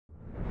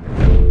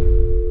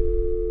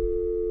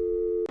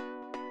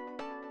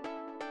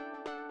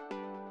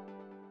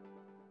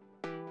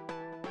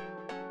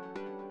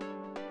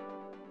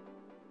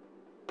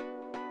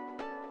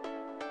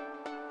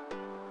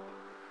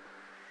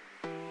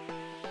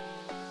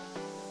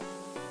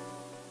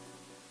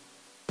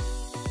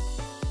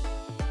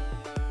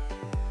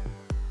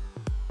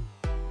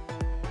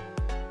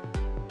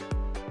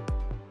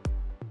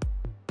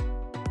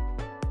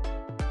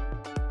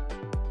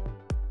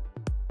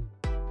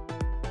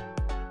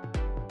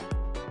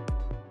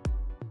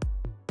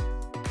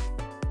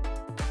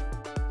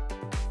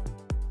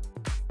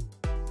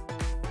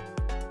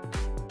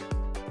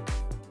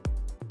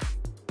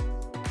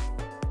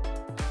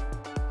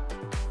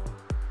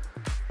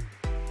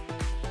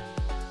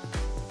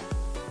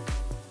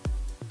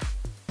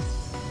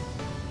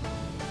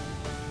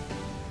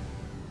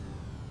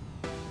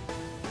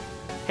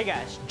Hey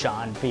guys,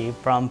 John B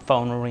from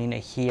PhoneArena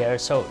here.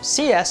 So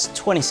CES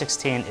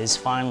 2016 is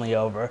finally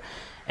over,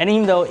 and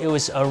even though it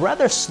was a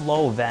rather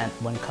slow event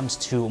when it comes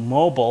to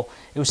mobile,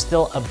 it was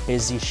still a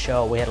busy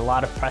show. We had a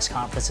lot of press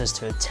conferences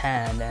to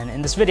attend, and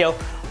in this video,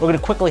 we're going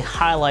to quickly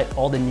highlight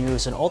all the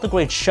news and all the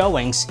great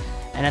showings,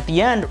 and at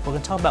the end, we're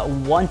going to talk about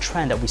one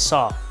trend that we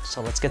saw.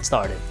 So let's get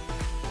started.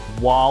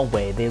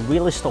 Huawei, they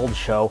really stole the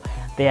show.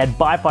 They had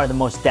by far the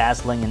most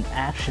dazzling and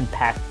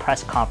action-packed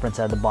press conference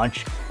out of the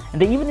bunch.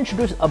 And they even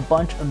introduced a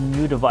bunch of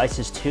new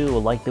devices too,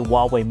 like the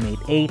Huawei Mate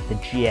 8, the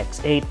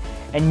GX8,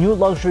 and new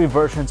luxury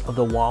versions of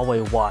the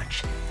Huawei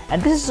Watch.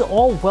 And this is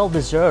all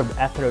well-deserved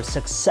after a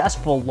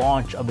successful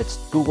launch of its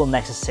Google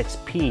Nexus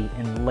 6P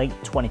in late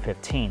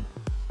 2015.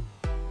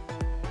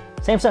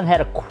 Samsung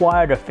had a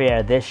quiet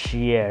affair this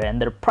year, and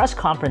their press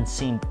conference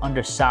seemed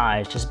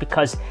undersized just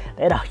because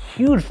they had a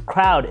huge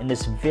crowd in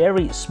this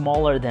very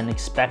smaller than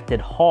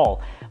expected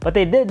hall. But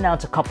they did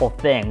announce a couple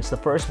things, the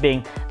first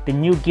being the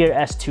new Gear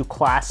S2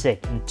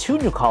 Classic in 2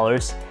 new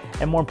colors,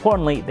 and more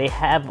importantly, they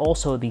have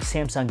also the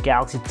Samsung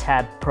Galaxy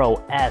Tab Pro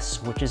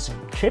S, which is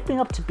shaping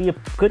up to be a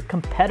good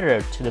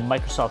competitor to the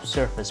Microsoft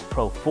Surface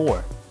Pro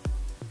 4.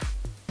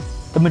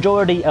 The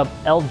majority of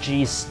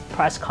LG's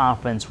press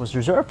conference was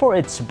reserved for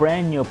its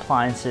brand new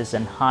appliances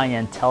and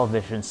high-end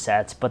television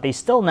sets, but they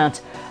still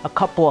announced a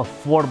couple of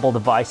affordable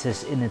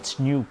devices in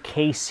its new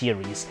K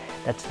series.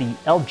 That's the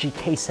LG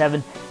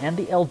K7 and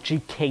the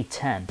LG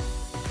K10.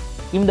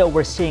 Even though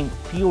we're seeing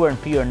fewer and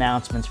fewer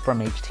announcements from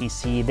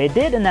HTC, they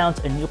did announce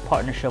a new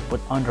partnership with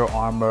Under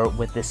Armour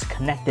with this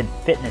connected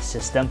fitness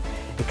system.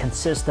 It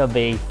consists of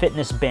a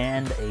fitness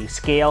band, a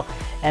scale,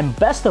 and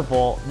best of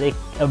all, they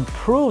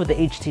improved the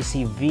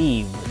HTC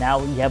Vive.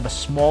 Now you have a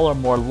smaller,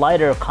 more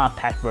lighter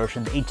compact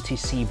version, the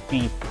HTC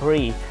Vive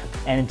Pre,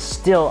 and it's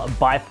still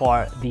by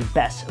far the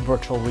best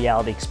virtual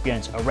reality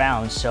experience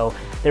around. So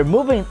they're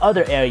moving in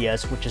other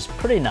areas, which is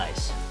pretty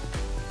nice.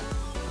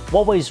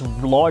 Huawei is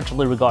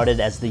largely regarded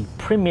as the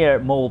premier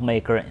mobile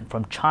maker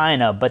from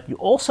China, but you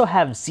also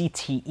have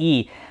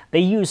ZTE. They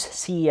used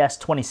CES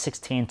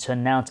 2016 to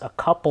announce a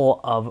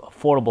couple of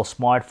affordable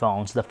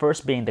smartphones, the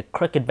first being the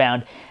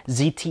Cricket-bound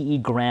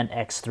ZTE Grand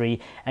X3,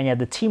 and you have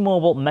the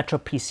T-Mobile Metro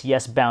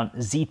PCS-bound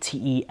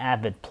ZTE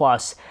Avid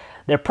Plus.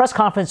 Their press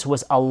conference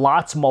was a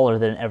lot smaller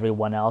than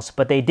everyone else,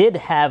 but they did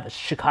have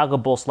Chicago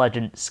Bulls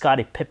legend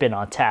Scottie Pippen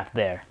on tap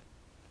there.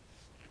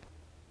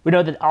 We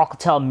know that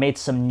Alcatel made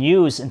some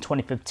news in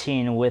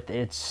 2015 with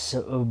its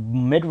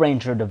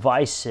mid-ranger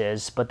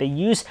devices, but they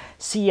used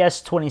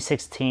CES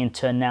 2016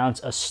 to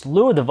announce a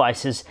slew of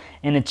devices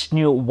in its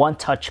new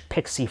One-Touch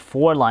Pixie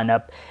 4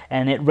 lineup,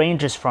 and it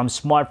ranges from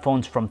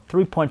smartphones from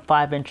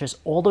 3.5 inches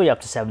all the way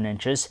up to 7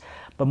 inches.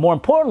 But more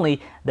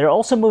importantly, they're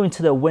also moving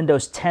to the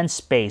Windows 10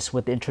 space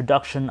with the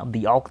introduction of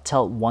the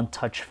Alcatel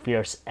One-Touch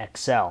Fierce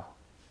XL.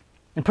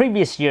 In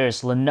previous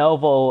years,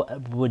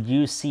 Lenovo would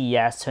use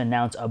CES to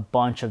announce a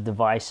bunch of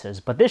devices,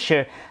 but this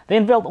year, they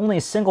unveiled only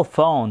a single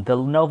phone, the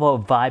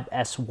Lenovo Vibe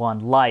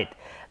S1 Lite.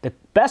 The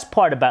best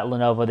part about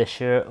Lenovo this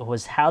year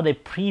was how they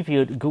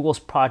previewed Google's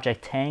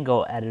Project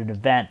Tango at an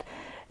event,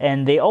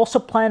 and they also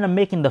plan on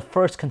making the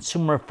first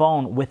consumer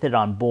phone with it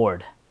on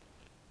board.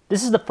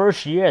 This is the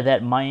first year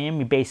that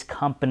Miami-based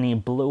company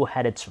Blue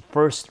had its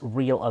first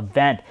real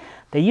event.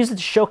 They used it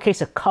to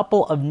showcase a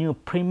couple of new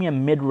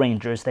premium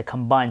mid-rangers that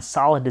combine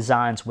solid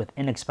designs with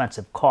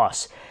inexpensive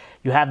costs.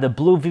 You have the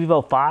Blue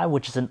Vivo 5,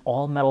 which is an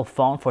all-metal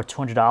phone for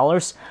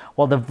 $200,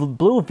 while the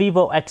Blue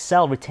Vivo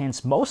XL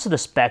retains most of the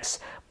specs,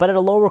 but at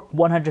a lower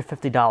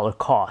 $150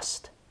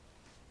 cost.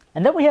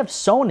 And then we have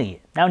Sony.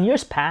 Now in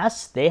years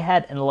past, they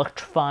had an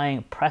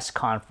electrifying press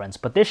conference,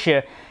 but this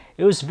year,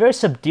 it was very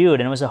subdued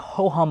and it was a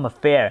ho-hum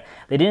affair.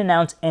 They didn't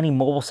announce any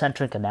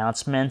mobile-centric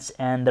announcements,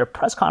 and their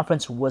press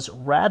conference was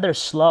rather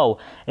slow.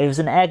 It was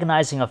an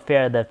agonizing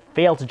affair that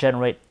failed to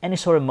generate any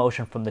sort of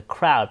emotion from the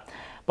crowd.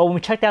 But when we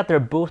checked out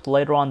their booth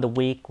later on in the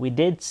week, we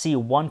did see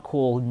one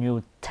cool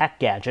new tech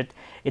gadget.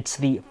 It's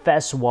the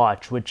Fez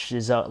watch, which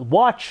is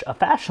a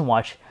fashion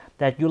watch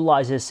that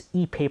utilizes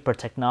e-paper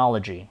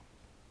technology.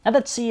 Now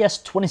that CES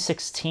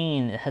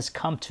 2016 has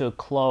come to a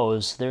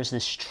close, there's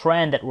this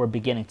trend that we're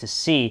beginning to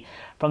see.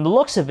 From the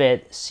looks of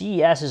it,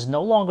 CES is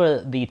no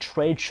longer the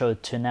trade show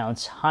to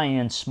announce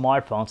high-end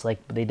smartphones like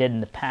they did in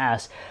the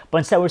past, but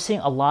instead we're seeing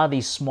a lot of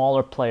these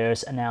smaller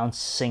players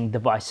announcing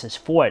devices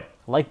for it,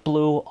 like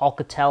Blue,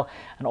 Alcatel,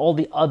 and all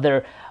the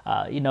other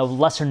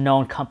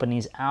lesser-known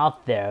companies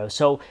out there.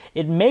 So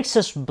it makes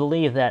us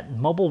believe that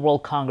Mobile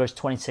World Congress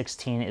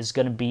 2016 is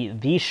going to be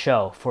the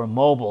show for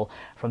mobile.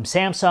 From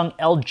Samsung,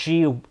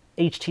 LG,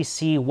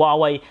 HTC,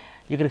 Huawei,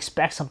 you can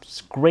expect some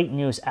great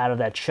news out of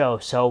that show.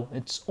 So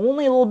it's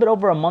only a little bit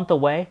over a month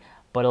away,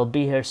 but it'll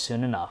be here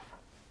soon enough.